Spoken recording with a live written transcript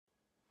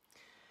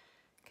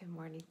Good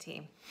morning,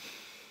 team.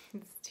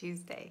 It's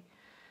Tuesday.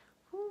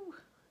 Woo,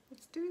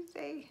 it's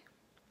Tuesday.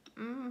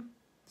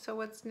 So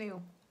what's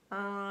new?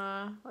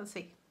 Let's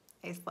see.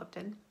 I slept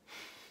in.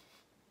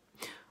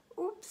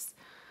 Oops.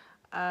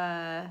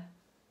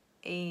 And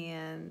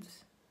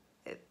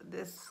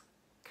this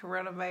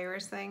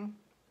coronavirus thing,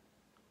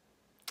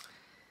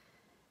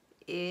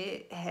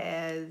 it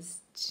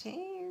has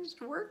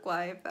changed work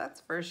life, that's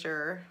for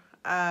sure.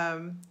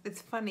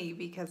 It's funny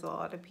because a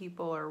lot of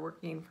people are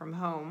working from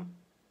home.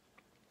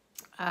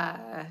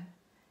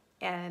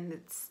 And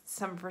it's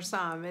for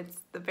some, it's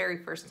the very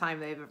first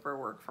time they've ever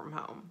worked from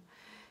home.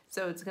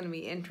 So it's going to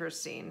be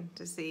interesting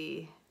to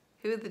see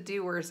who the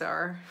doers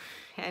are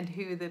and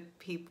who the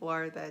people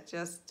are that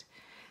just,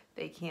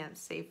 they can't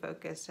stay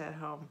focused at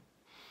home.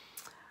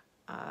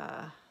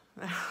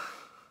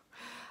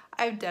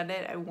 I've done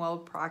it. I'm well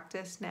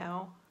practiced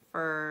now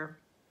for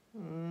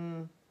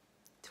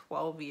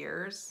 12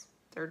 years,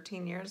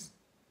 13 years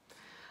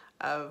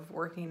of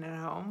working at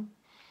home.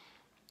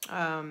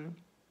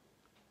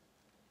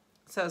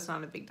 So it's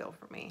not a big deal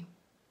for me,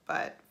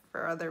 but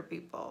for other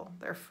people,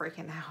 they're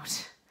freaking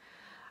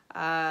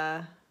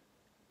out.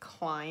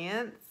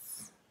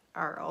 Clients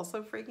are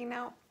also freaking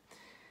out.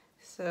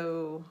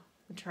 So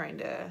I'm trying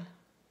to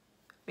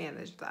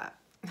manage that.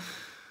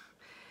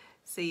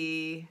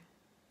 See,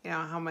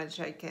 how much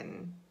I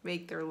can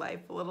make their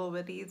life a little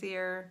bit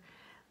easier,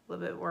 a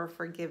little bit more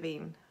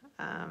forgiving,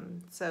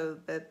 so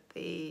that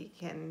they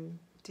can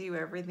do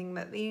everything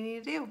that they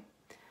need to do.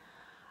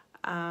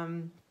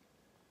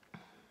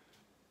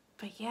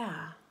 But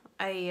yeah,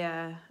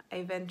 I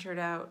ventured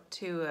out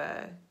to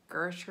a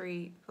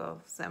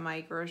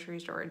semi-grocery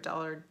store, a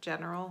Dollar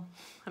General.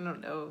 I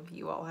don't know if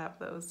you all have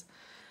those.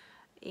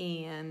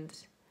 And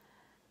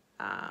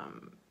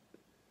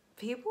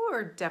people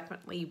are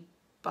definitely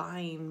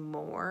buying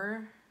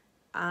more.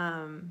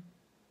 And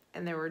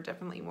there were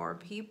definitely more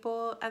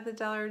people at the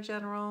Dollar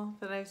General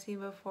than I've seen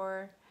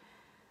before.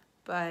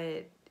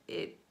 But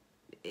it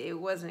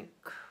wasn't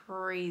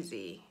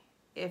crazy.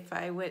 If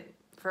I went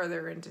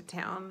further into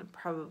town,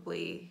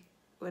 probably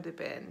would have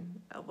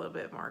been a little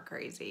bit more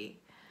crazy.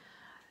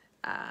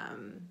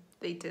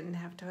 They didn't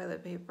have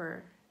toilet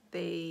paper.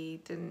 They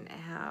didn't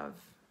have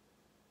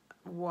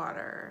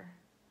water.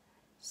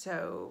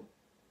 So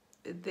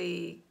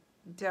they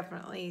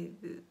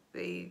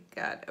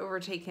got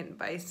overtaken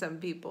by some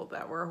people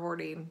that were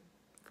hoarding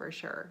for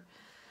sure.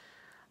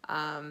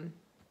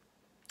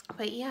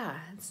 But yeah,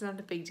 it's not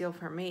a big deal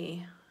for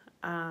me.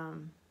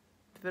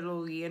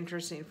 It'll be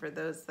interesting for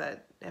those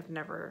that have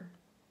never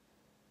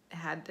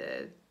had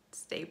to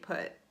stay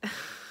put.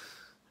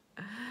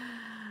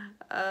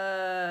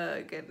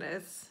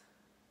 Goodness.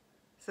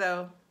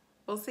 So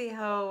we'll see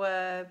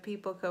how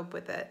people cope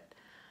with it.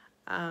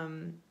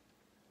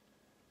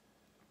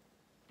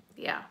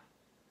 Yeah.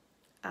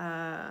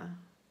 Other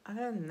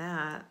than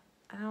that,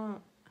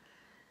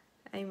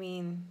 I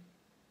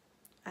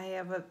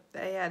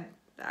had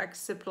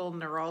occipital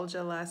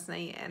neuralgia last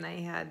night, and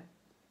I had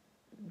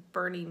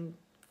burning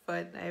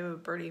foot. I have a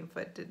burning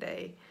foot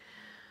today.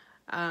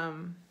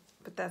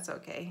 But that's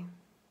okay.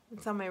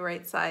 It's on my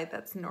right side.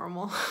 That's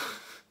normal.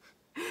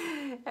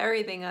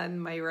 Everything on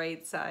my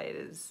right side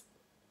is,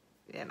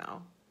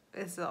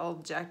 it's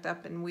all jacked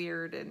up and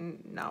weird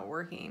and not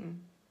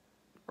working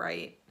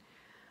right.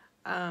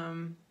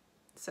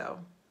 So,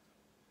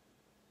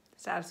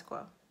 status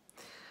quo.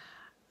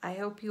 I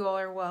hope you all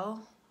are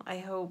well. I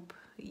hope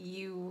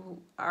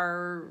you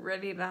are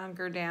ready to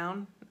hunker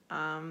down.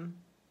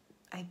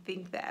 I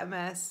think the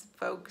MS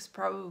folks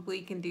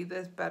probably can do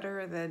this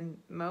better than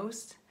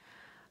most.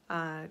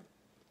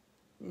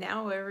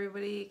 Now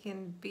everybody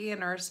can be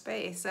in our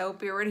space. I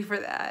hope you're ready for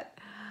that.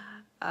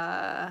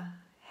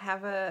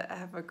 Have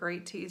a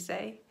great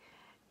Tuesday,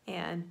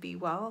 and be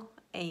well,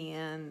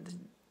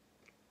 and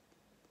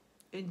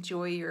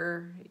enjoy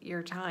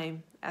your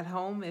time at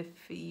home if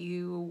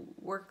you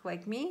work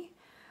like me,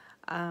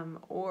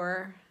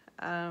 or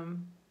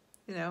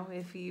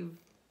if you've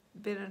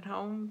been at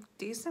home,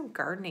 do some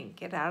gardening.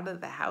 Get out of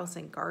the house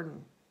and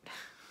garden.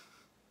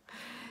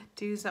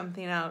 Do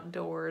something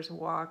outdoors,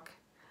 walk,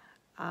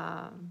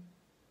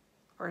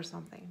 or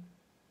something.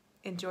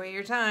 Enjoy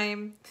your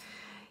time.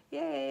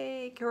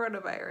 Yay,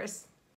 coronavirus.